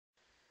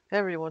Hey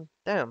everyone.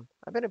 Damn,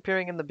 I've been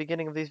appearing in the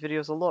beginning of these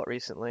videos a lot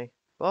recently.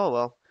 Oh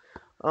well.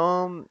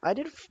 I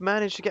did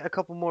manage to get a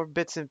couple more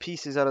bits and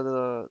pieces out of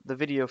the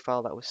video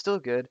file that was still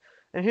good,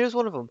 and here's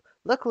one of them.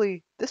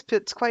 Luckily, this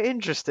bit's quite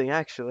interesting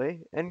actually,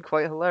 and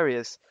quite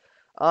hilarious.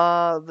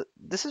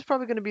 This is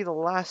probably going to be the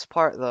last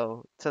part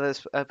though to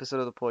this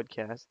episode of the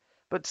podcast,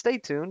 but stay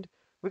tuned.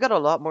 We got a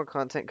lot more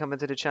content coming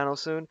to the channel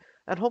soon,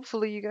 and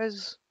hopefully you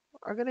guys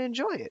are going to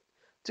enjoy it.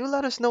 Do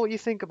let us know what you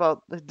think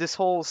about this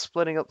whole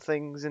splitting up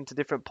things into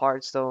different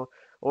parts though,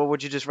 or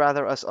would you just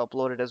rather us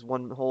upload it as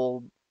one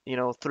whole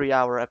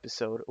 3-hour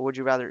episode? Or would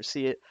you rather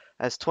see it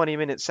as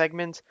 20-minute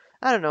segments?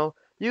 I don't know.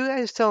 You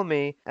guys tell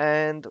me,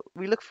 and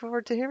we look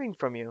forward to hearing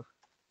from you.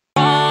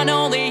 Run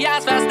only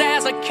as fast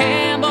as I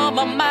can, but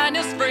my mind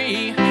is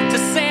free to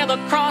sail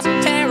across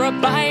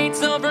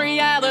terabytes of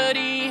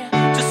reality,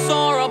 to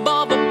soar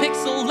above a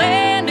pixel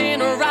land in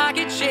a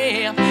rocket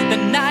ship. The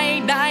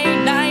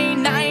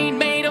 9999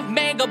 made of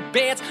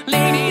megabits.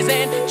 Ladies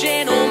and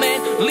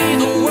gentlemen, leave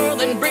the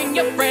world and bring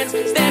your friends.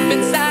 Step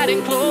inside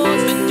and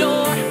close the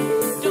door.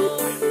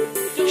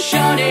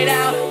 Shut it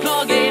out,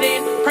 plug it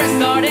in, press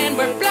start and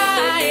we're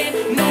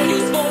flying. No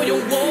use for your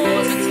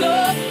wars, it's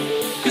love,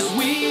 'cause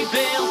we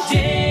built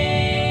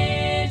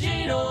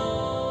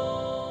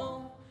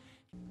digital.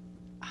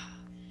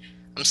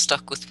 I'm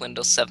stuck with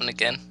Windows 7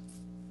 again.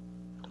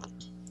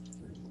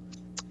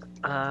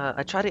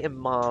 I tried it in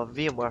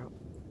VMware,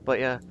 but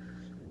yeah.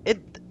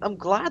 I'm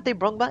glad they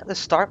brought back the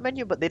start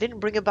menu, but they didn't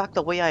bring it back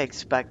the way I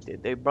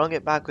expected. They brought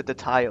it back with the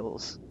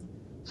tiles.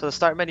 So the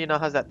start menu now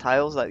has that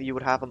tiles that you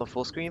would have on the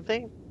full screen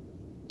thing,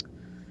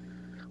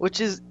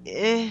 which is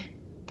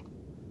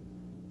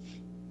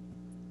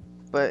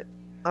but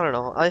I don't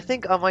know. I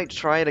think I might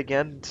try it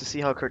again to see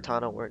how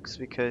Cortana works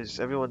because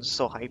everyone's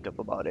so hyped up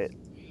about it.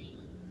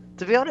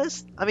 To be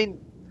honest, I mean,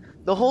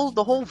 the whole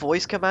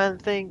voice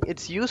command thing,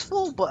 it's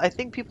useful, but I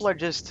think people are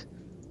just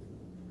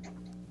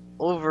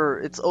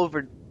over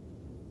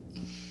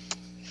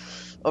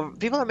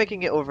people are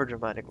making it over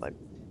dramatic, like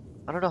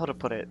I don't know how to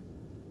put it.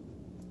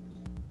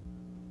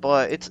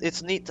 But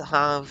it's neat to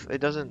have. It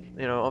doesn't,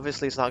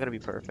 obviously it's not going to be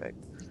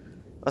perfect.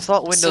 I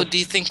thought So Windows do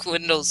you think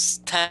Windows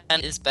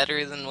 10 is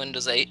better than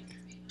Windows 8?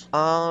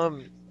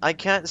 I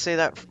can't say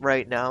that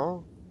right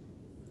now.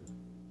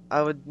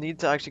 I would need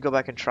to actually go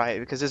back and try it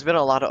because there's been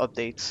a lot of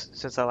updates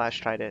since I last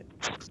tried it.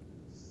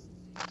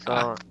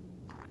 So,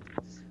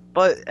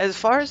 but as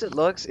far as it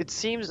looks, it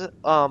seems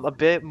a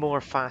bit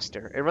more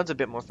faster. It runs a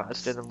bit more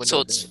faster than So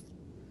Windows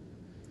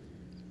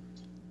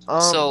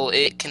 8. so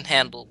it can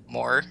handle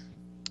more.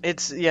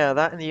 It's yeah,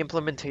 that and the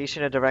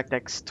implementation of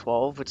DirectX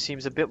 12, which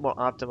seems a bit more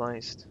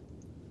optimized.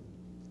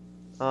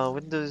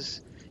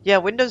 Windows, yeah,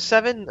 Windows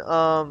 7.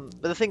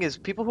 But the thing is,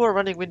 people who are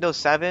running Windows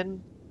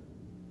 7,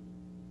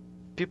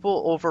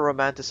 people over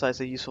romanticize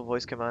the useful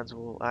voice commands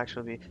will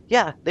actually be.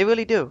 Yeah, they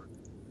really do.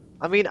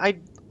 I mean, I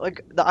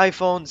like the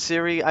iPhone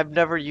Siri. I've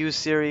never used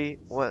Siri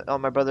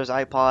on my brother's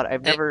iPod.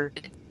 I've It, never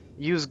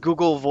used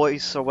Google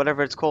Voice or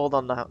whatever it's called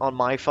on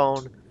my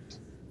phone.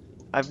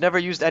 I've never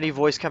used any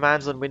voice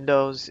commands on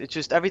Windows. It's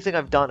just everything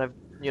I've done,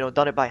 I've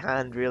done it by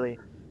hand really.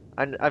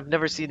 I've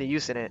never seen the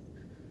use in it.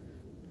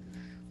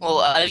 well,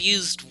 I've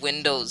used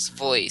Windows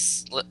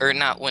Voice, or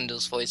not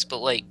Windows Voice, but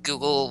like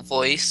Google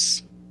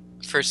Voice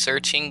for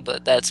searching,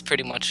 but that's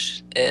pretty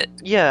much it.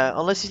 Yeah,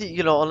 unless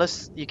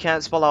you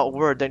can't spell out a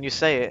word, then you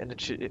say it and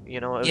it should,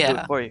 it'll do it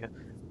Yeah. for you.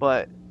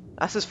 But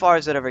that's as far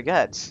as it ever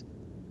gets.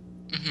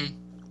 hmm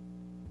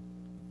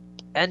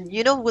And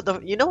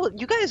what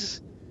you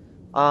guys,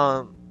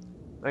 are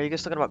you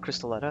guys talking about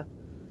Crystalletta?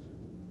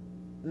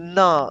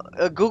 No,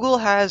 Google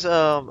has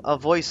a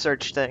voice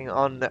search thing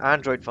on the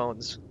Android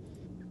phones.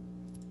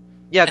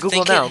 Yeah, I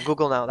think it,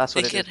 Google Now, I that's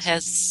what it think it is.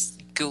 has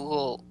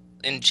Google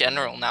in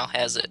general now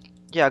has it.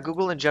 Yeah,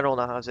 Google in general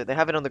now has it. They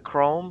have it on the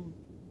Chrome,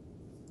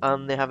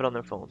 and they have it on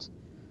their phones.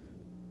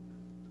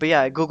 But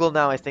yeah, Google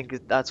Now, I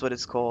think that's what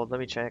it's called. Let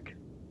me check.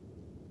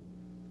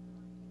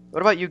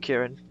 What about you,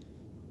 Kieran?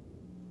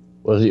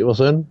 Was it you were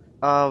saying?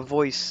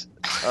 Voice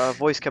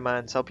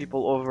commands, how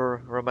people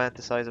over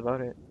romanticize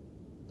about it.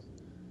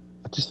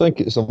 I just think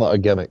it's a lot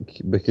of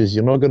gimmick because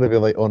you're not going to be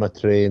like on a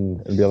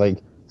train and be like,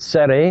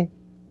 Siri,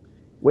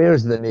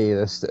 where's the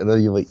nearest? And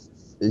then you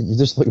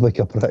just look like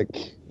a prick.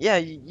 Yeah,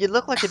 you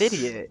look like an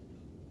idiot.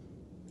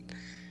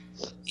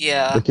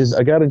 Yeah. Because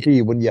I guarantee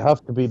you, when you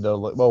have to be there,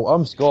 like, well,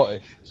 I'm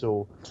Scottish,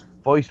 so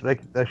voice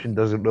recognition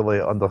doesn't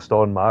really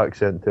understand my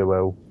accent too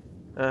well.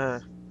 Uh,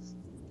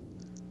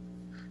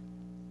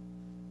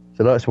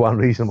 So that's one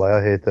reason why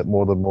I hate it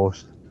more than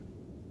most.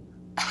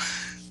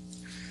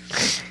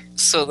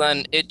 So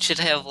then it should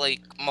have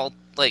like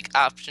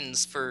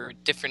options for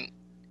different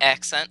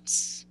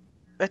accents.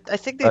 I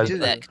think they And do.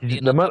 That could be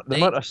an the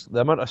update.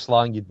 amount of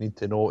slang you'd need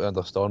to know to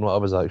understand what I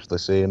was actually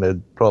saying,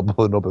 it'd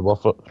probably not be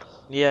worth it.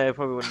 Yeah, it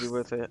probably wouldn't be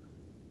worth it.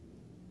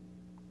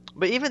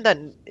 But even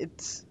then,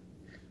 it's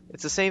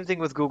the same thing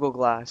with Google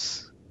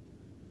Glass.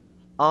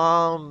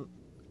 Um,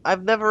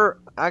 I've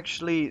never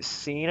actually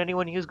seen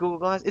anyone use Google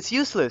Glass. It's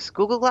useless.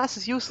 Google Glass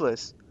is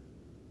useless.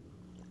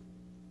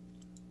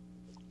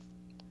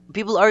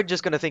 people are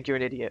just gonna think you're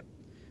an idiot.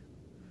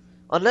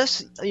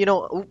 Unless,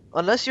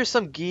 unless you're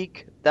some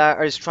geek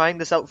that is trying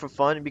this out for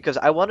fun, because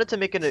I wanted to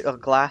make a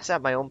glass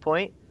at my own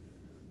point,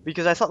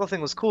 because I thought the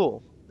thing was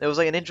cool. It was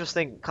like an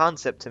interesting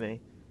concept to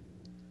me.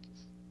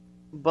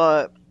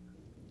 But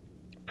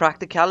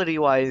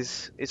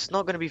practicality-wise, it's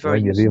not going to be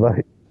very When you useful.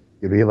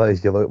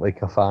 realise you look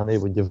like a fanny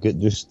when you've got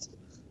just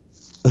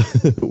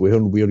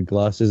wearing weird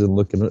glasses and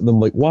looking at them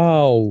like,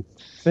 wow,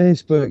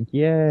 Facebook,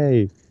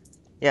 yay.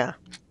 Yeah.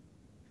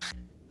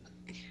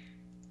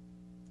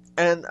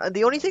 And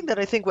the only thing that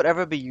I think would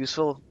ever be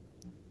useful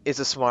is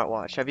a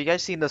smartwatch. Have you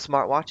guys seen the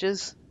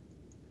smartwatches?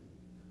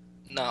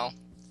 No.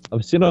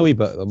 I've seen a wee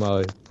bit of them,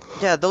 aye.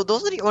 Yeah,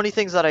 those are the only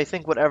things that I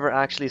think would ever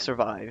actually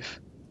survive.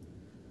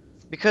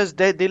 Because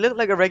they look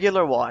like a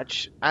regular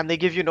watch, and they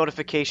give you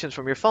notifications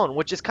from your phone,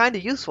 which is kind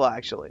of useful,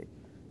 actually.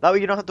 That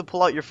way you don't have to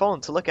pull out your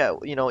phone to look at,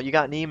 you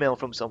got an email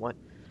from someone.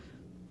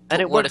 And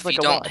But it what works if like you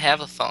a don't watch.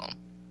 have a phone?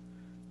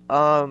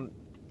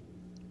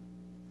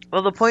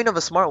 Well, the point of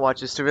a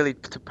smartwatch is to really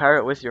to pair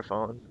it with your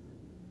phone.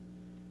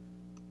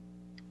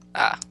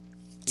 Ah.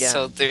 Yeah.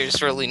 So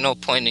there's really no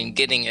point in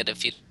getting it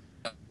if you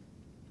don't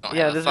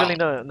Yeah, have a there's phone.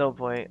 really no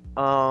point.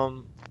 Are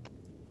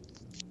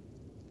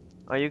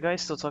you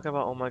guys still talking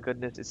about, oh my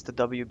goodness, it's the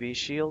WB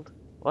Shield?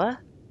 What?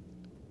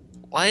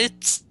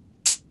 What?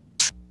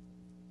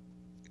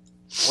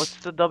 What's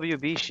the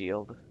WB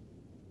Shield?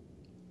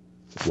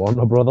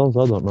 Warner Brothers,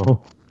 I don't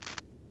know.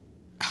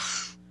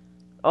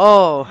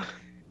 Oh!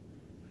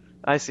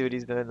 I see what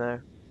he's doing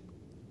there.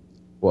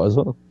 What is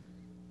it?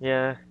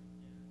 Yeah.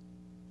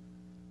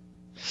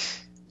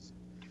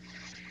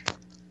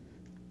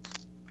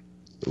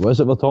 What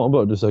is it we're talking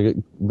about? Just I get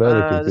very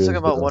They're confused. talking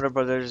about there. Warner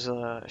Brothers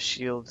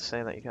Shield,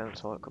 saying that you can't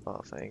talk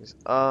about things.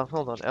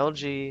 Hold on,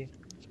 LG.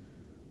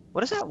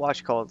 What is that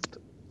watch called?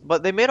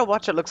 But they made a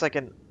watch that looks like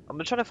an.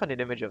 I'm trying to find an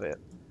image of it.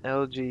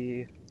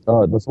 LG.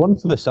 There's one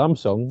for the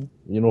Samsung,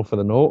 for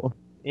the Note.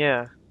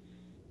 Yeah.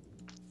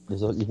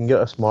 You can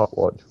get a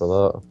smartwatch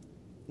for that.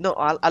 No,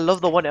 I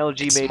love the one LG made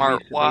recently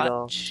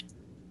though. Smartwatch.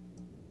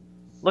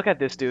 Look at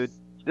this, dude.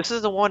 This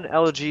is the one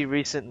LG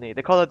recently.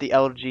 They call it the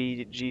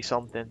LG G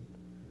something.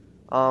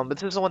 But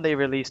this is the one they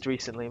released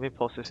recently. Let me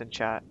post this in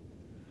chat.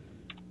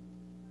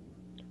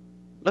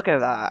 Look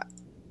at that.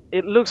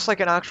 It looks like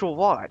an actual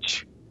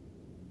watch.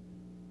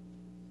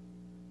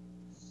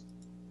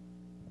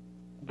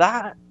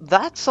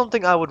 That's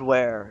something I would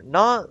wear,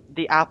 not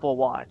the Apple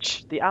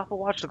Watch. The Apple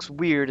Watch looks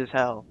weird as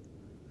hell.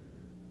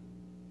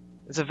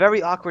 It's a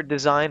very awkward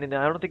design, and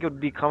I don't think it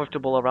would be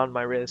comfortable around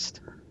my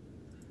wrist.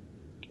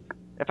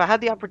 If I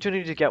had the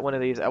opportunity to get one of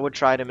these, I would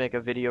try to make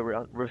a video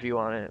review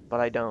on it, but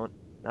I don't.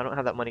 I don't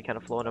have that money kind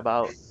of flowing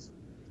about.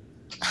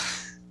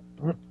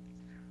 Let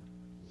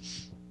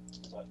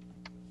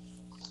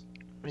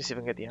me see if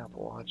I can get the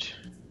Apple Watch.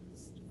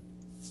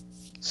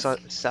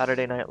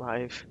 Saturday Night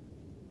Live.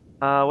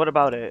 What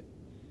about it?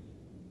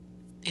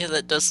 Yeah,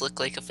 that does look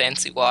like a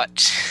fancy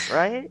watch.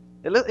 Right?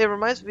 It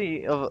reminds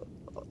me of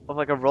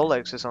like a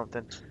Rolex or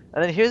something.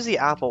 And then here's the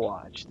Apple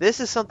Watch.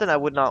 This is something I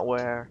would not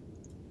wear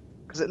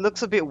because it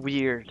looks a bit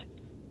weird,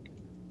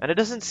 and it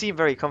doesn't seem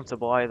very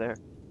comfortable either.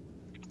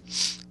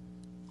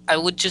 I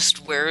would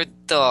just wear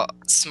the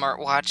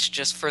smartwatch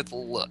just for the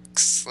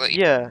looks. Like,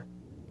 Yeah,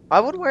 I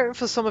would wear it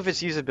for some of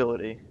its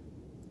usability,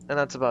 and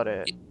that's about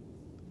it.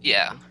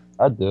 yeah.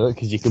 I'd do it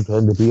because you can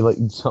pretend to be like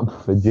something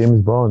for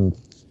James Bond.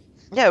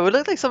 Yeah, it would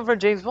look like something from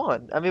James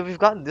Bond. I mean, we've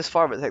gotten this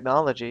far with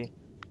technology.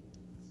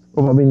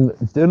 Well, I mean,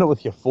 doing it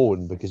with your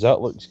phone because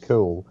that looks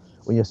cool.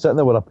 When you're sitting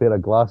there with a pair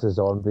of glasses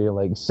on, being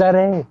like,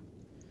 Siri,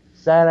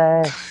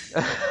 Siri,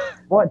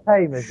 what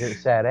time is it,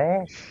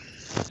 Siri?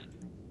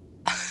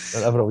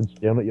 And everyone's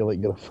staring at you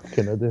like you're a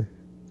fucking idiot.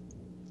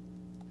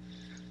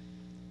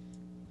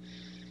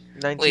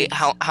 19... Wait,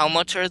 how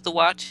much are the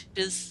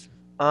watches?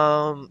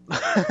 I'm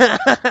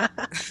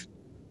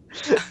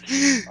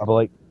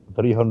like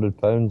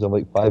 £300 and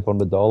like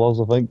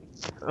 $500, I think.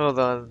 Hold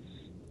on.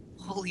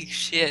 Holy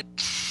shit.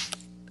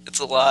 It's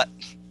a lot.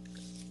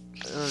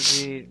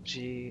 LG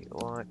G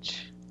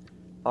Watch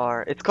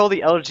R. It's called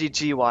the LG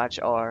G Watch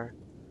R.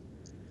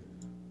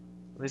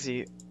 Let me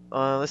see.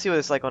 Let's see what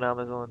it's like on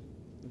Amazon.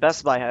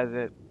 Best Buy has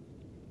it.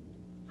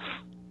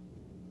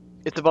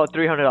 It's about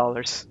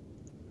 $300.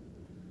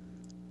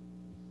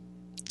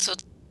 So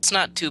it's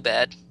not too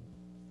bad.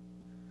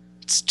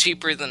 It's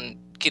cheaper than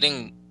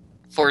getting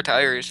 4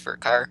 tires for a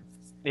car.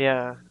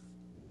 Yeah.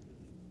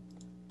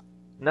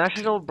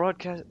 National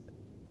Broadcast.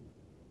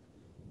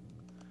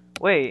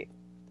 Wait.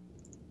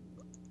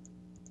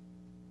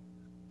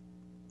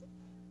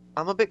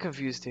 I'm a bit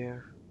confused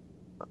here.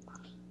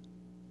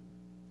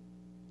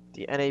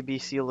 The NAB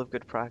seal of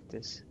good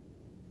practice.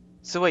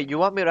 So wait, you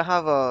want me to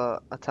have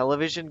a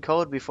television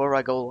code before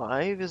I go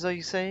live, is that what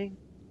you're saying?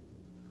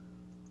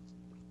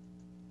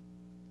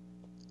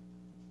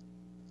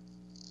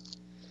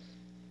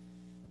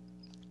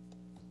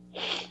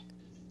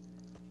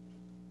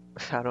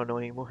 I don't know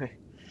anymore.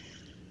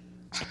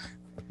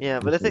 Yeah,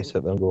 but I think...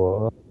 Sit there and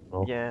go,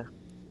 oh. Yeah.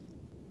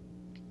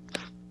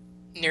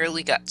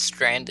 Nearly got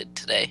stranded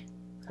today.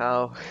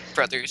 How?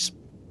 Brother's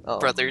Oh.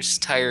 brother's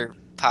tire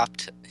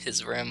popped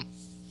his rim.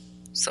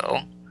 So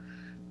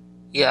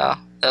yeah,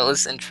 that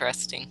was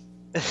interesting.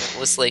 It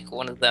was like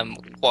one of them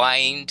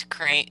wind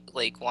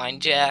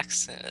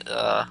jacks.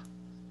 Oh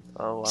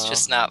It's wow.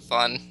 just not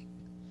fun.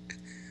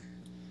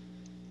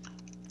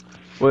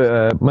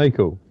 Wait,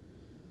 Michael.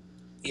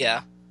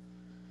 Yeah,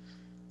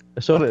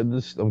 Sorry,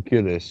 I'm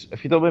curious.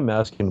 If you don't mind me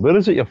asking, where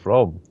is it you're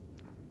from?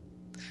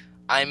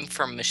 I'm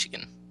from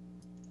Michigan.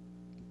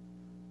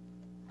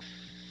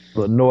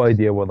 Got no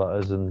idea what that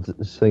is in the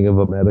thing of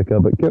America,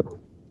 but cool.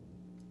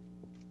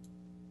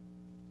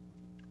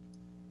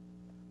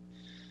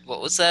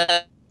 What was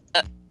that?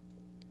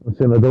 I'm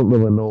saying I don't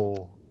really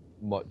know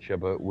much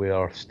about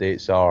where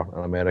states are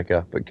in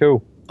America, but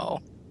cool. Oh,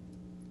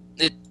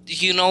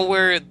 you know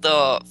where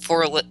the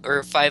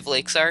or 5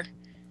 lakes are?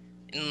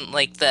 In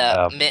like I that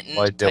have no mitten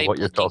idea type what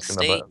you're looking talking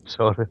state. about. I'm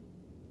sorry.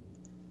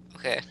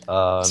 Okay, it's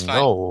fine.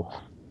 No.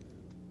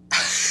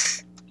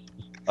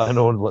 I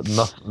know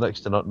nothing,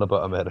 next to nothing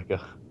about America.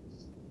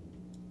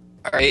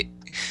 All right.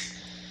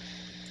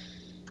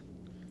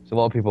 So a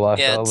lot of people ask,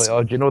 Yeah, oh, like,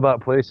 oh, do you know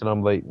that place? And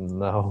I'm like,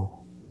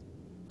 no.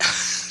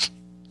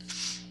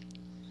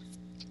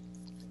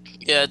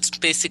 yeah, it's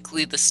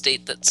basically the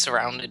state that's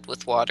surrounded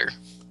with water.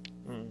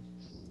 Hmm.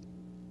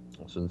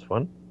 That sounds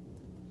fun.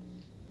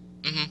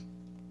 Hmm.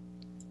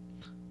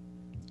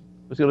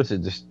 I was going to say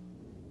just,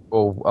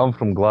 oh, I'm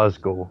from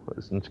Glasgow.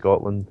 It's in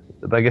Scotland.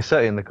 The biggest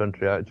city in the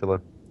country, actually.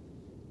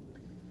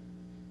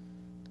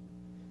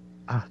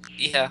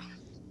 Yeah.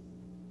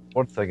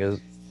 One thing is,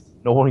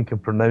 no one can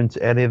pronounce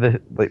any of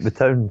the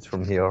towns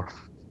from here.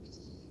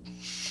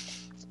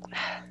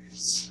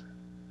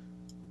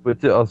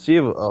 But I'll see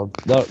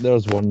if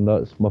there's one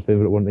that's my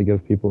favourite one to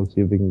give people and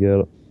see if they can get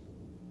it.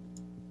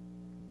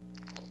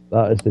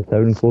 That is the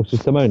town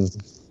closest to mine.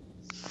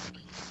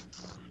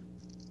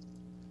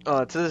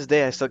 Oh, to this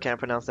day I still can't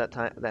pronounce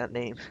that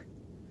name.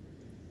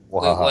 Wait,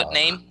 what Wow.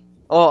 name?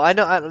 Oh, I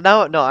know.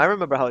 Now, no, I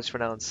remember how it's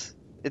pronounced.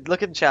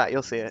 Look in chat,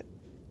 you'll see it.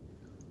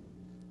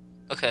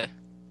 Okay.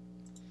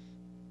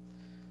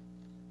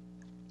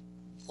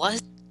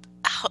 What?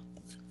 How?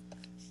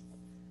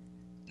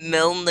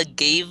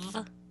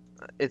 Milnagave?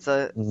 It's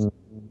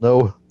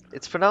No.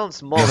 it's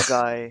pronounced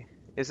Mulgai,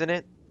 isn't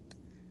it?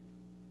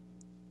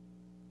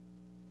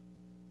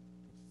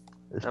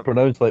 It's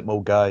pronounced like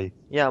Mulgai.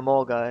 Yeah,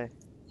 Mulgai.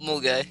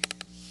 Mulgai.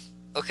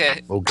 Okay.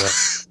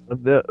 Mulgai.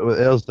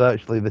 There's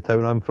actually the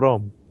town I'm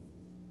from.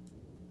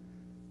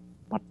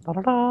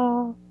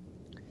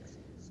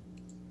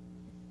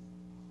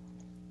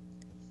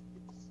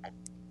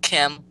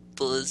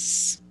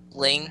 Campbell's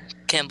Lane?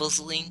 Campbell's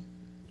Lane?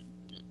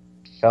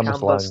 Kamba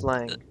Cambuslang.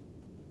 slang.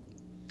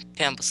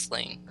 Campbell's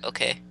Lane.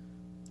 Okay.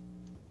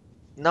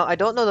 No, I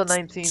don't know the It's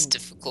 19.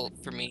 difficult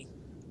for me.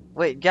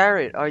 Wait,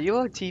 Garrett, are you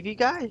a TV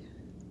guy?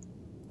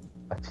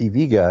 A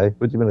TV guy?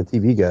 What do you mean a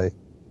TV guy?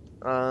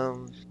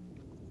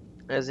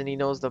 As in he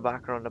knows the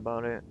background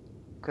about it.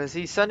 Cause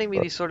he's sending me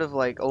these sort of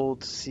like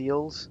old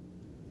seals.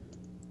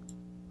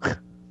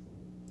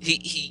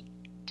 He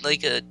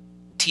like a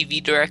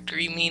TV director,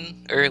 you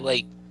mean? Or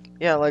like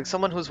Yeah, like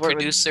someone who's worked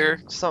with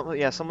producer?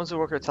 someone who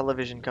worked with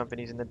television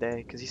companies in the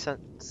day. Cause he's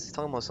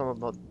talking about something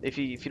about if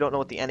you don't know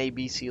what the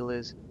NAB seal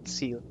is,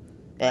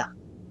 yeah,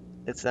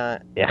 it's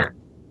that. Yeah.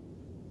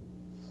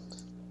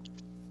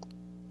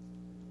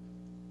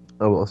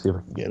 Oh, well, let's see if I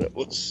can get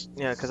it.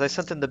 Yeah, cause I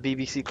sent him the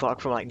BBC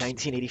clock from like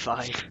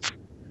 1985.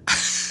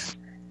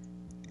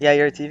 Yeah,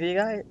 you're a TV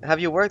guy. Have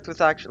you worked with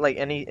actually like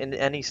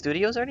any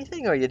studios or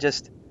anything, or are you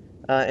just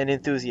an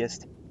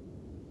enthusiast?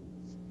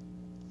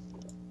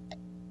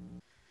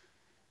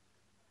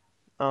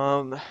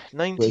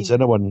 19. Wait, is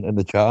anyone in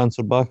the chat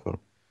answer back or?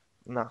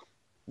 No.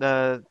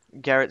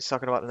 Garrett's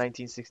talking about the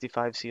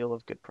 1965 seal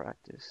of good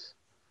practice.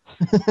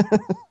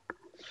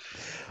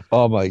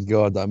 Oh my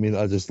god, I mean,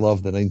 I just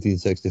love the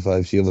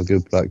 1965 seal of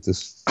good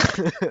practice.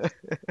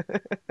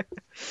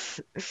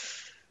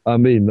 I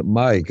mean,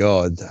 my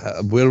god,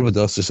 where would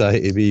our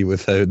society be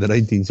without the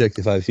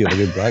 1965 seal of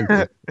good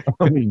practice?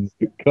 I mean,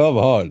 come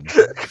on.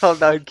 Calm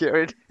down,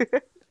 Garrett.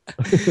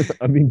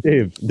 I mean,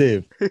 Dave,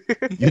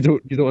 you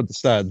don't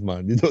understand,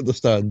 man. You don't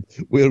understand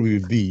where we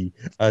would be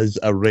as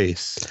a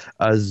race,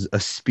 as a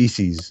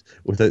species,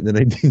 without the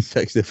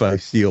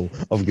 1965 seal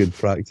of good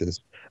practice.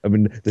 I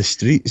mean, the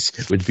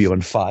streets would be on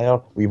fire.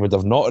 We would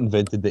have not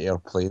invented the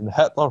airplane.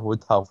 Hitler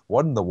would have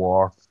won the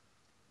war,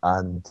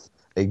 and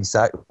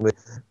exactly,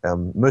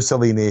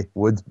 Mussolini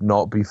would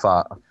not be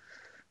fat.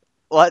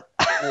 What?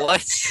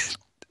 What?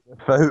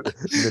 Without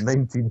the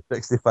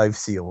 1965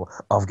 seal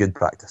of good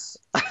practice.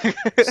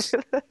 It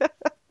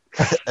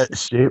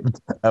shaped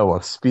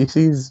our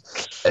species.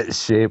 It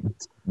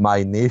shaped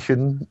my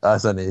nation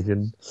as a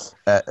nation.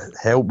 It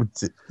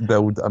helped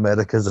build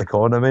America's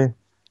economy.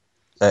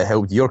 It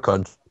helped your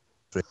country.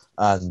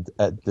 And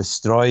it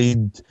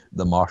destroyed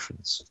the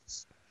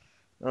Martians.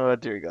 Oh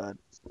dear God.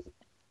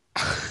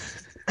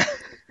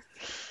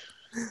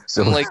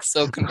 So, I'm like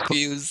so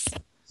confused.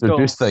 So Go.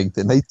 just think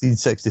the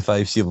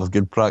 1965 seal of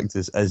good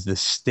practice is the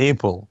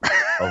staple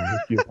of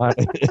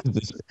humanity,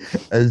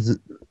 is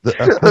the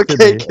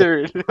Okay, epitome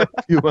Kieran. of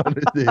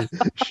humanity.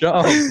 Shut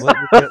up, let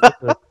me get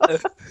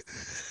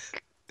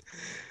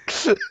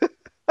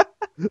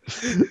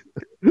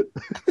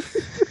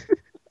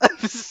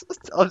this.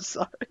 I'm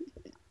sorry.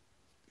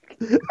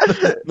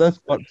 This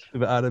part's to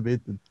be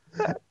animated.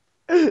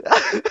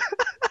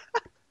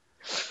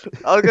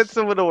 I'll get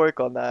someone to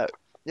work on that.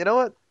 You know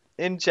what?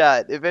 In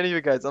chat, if any of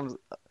you guys,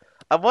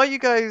 I want you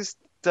guys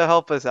to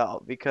help us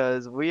out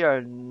because we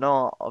are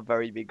not a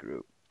very big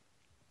group.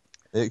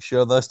 Make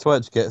sure this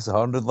Twitch gets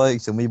 100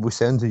 likes and we will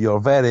send you your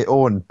very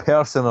own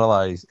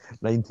personalised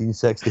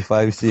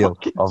 1965 seal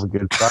of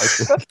good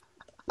practice.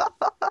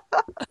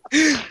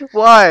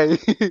 Why?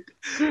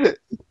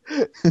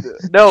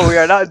 No, we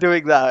are not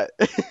doing that.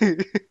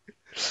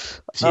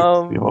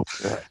 Um,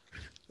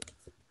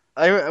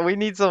 we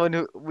need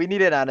we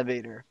need an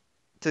animator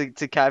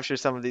to capture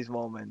some of these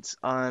moments,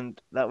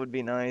 and that would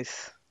be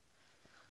nice.